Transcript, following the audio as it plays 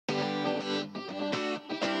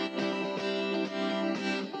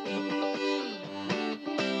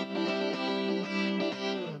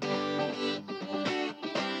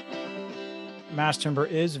mass timber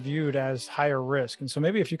is viewed as higher risk. And so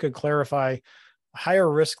maybe if you could clarify higher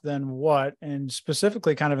risk than what, and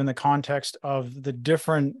specifically kind of in the context of the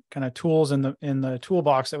different kind of tools in the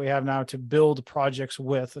toolbox that we have now to build projects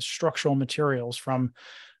with structural materials, from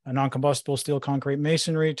a non-combustible steel concrete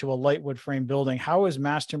masonry to a light wood frame building. How is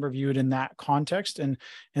mass timber viewed in that context? And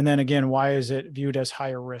then again, why is it viewed as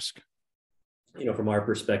higher risk? From our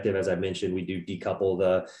perspective, as I mentioned, we do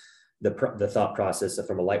decouple the thought process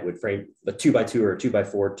from a light wood frame, a 2x2 or a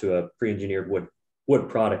 2x4 to a pre-engineered wood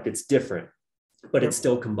product. It's different, but it's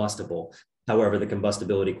still combustible. However, the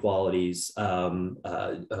combustibility qualities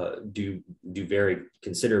do vary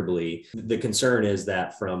considerably. The concern is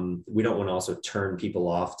that we don't want to also turn people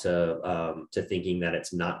off to thinking that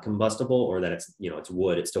it's not combustible, or that it's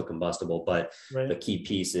wood, it's still combustible. But right. The key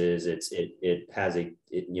piece is it has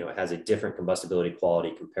a different combustibility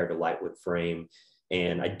quality compared to light wood frame.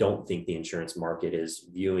 And I don't think the insurance market is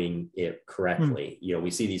viewing it correctly. We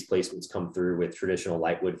see these placements come through with traditional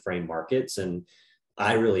light wood frame markets, and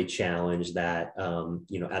I really challenge that,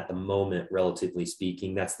 at the moment, relatively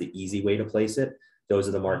speaking, that's the easy way to place it. Those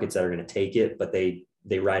are the markets that are going to take it, but they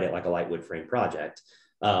write it like a light wood frame project.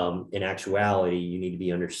 In actuality, you need to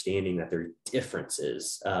be understanding that there are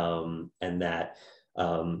differences, and that,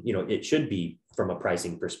 it should be, from a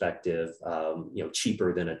pricing perspective,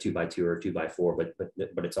 cheaper than a 2x2 or a 2x4,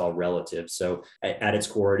 but it's all relative. So at its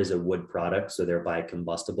core, it is a wood product, so thereby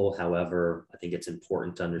combustible. However, I think it's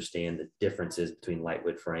important to understand the differences between light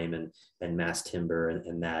wood frame and mass timber,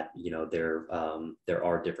 and that, there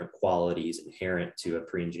are different qualities inherent to a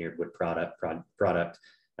pre-engineered wood product,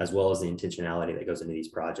 as well as the intentionality that goes into these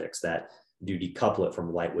projects that do decouple it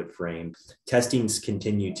from light wood frame. Testings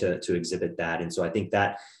continue to exhibit that. And so I think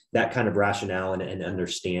that kind of rationale and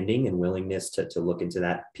understanding and willingness to look into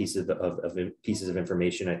that pieces of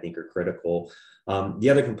information, I think, are critical. The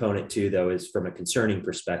other component too, though, is from a concerning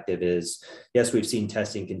perspective is, yes, we've seen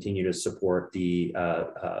testing continue to support the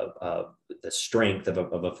strength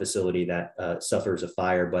of a facility that suffers a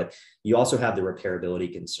fire, but you also have the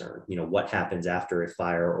repairability concern. What happens after a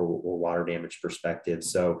fire or water damage perspective.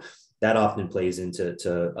 So that often plays into,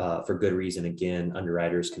 for good reason, again,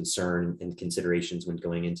 underwriters' concern and considerations when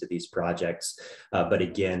going into these projects. But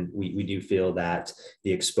again, we do feel that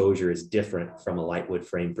the exposure is different from a light wood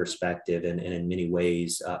frame perspective, and in many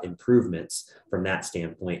ways, improvements from that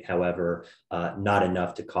standpoint. However, not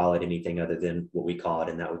enough to call it anything other than what we call it,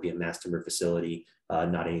 and that would be a mass timber facility,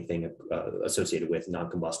 not anything associated with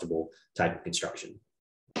non-combustible type of construction.